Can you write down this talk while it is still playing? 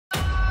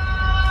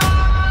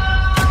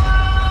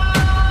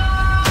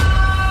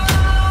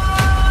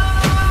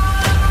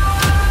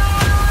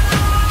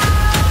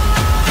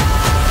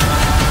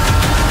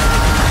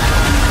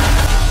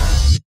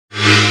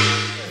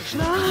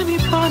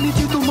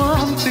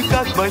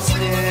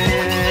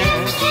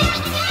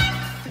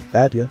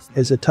Batya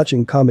is a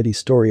touching comedy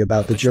story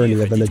about the journey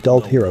of an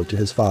adult hero to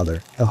his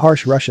father, a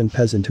harsh Russian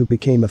peasant who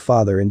became a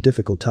father in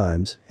difficult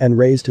times and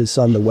raised his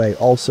son the way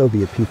all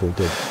Soviet people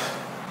did.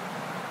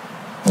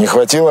 Не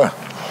хватило?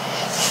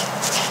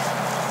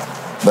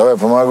 Давай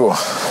помогу.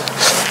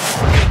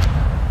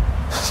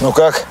 Ну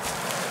как?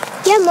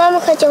 Я маме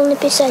хотел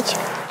написать.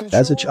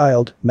 As a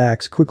child,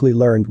 Max quickly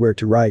learned where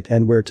to write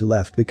and where to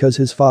left because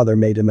his father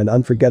made him an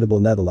unforgettable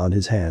nettle on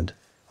his hand.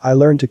 I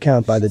learned to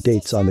count by the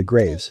dates on the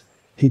graves.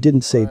 He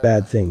didn't say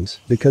bad things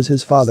because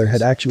his father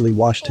had actually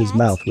washed his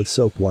mouth with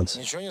soap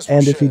once.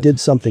 And if he did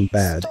something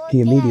bad,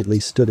 he immediately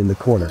stood in the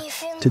corner.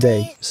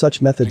 Today,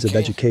 such methods of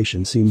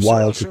education seem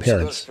wild to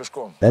parents.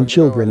 And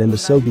children in the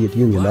Soviet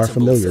Union are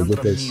familiar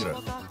with this.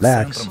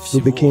 Max, who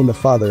became a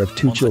father of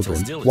 2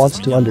 children, wants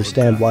to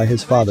understand why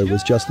his father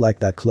was just like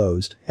that,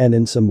 closed and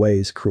in some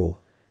ways cruel.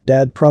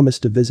 Dad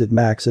promised to visit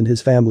Max and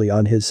his family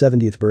on his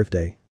 70th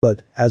birthday,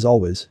 but, as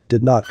always,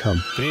 did not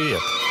come. Привет,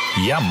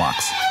 я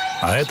Макс,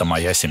 а это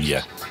моя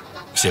семья.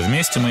 Все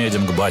вместе мы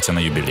едем к Бате на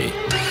юбилей.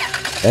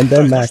 And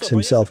then Max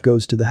himself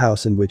goes to the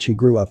house in which he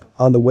grew up,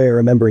 on the way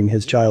remembering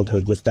his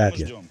childhood with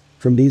Batya.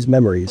 From these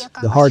memories,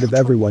 the heart of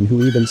everyone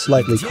who even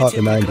slightly caught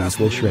the 90s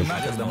will shrink.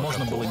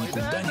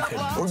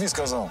 Руби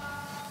сказал,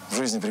 в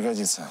жизни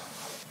пригодится.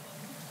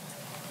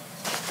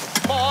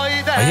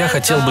 А я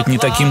хотел быть не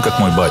таким, как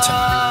мой батя.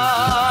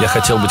 Я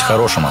хотел быть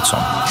хорошим отцом.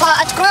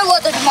 Открой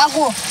вот эту,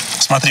 могу.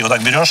 Смотри, вот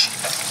так берешь,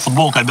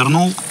 футболку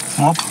обернул,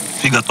 оп,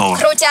 и готово.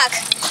 Крутяк.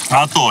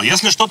 А то,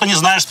 если что-то не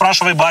знаешь,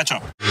 спрашивай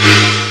батю.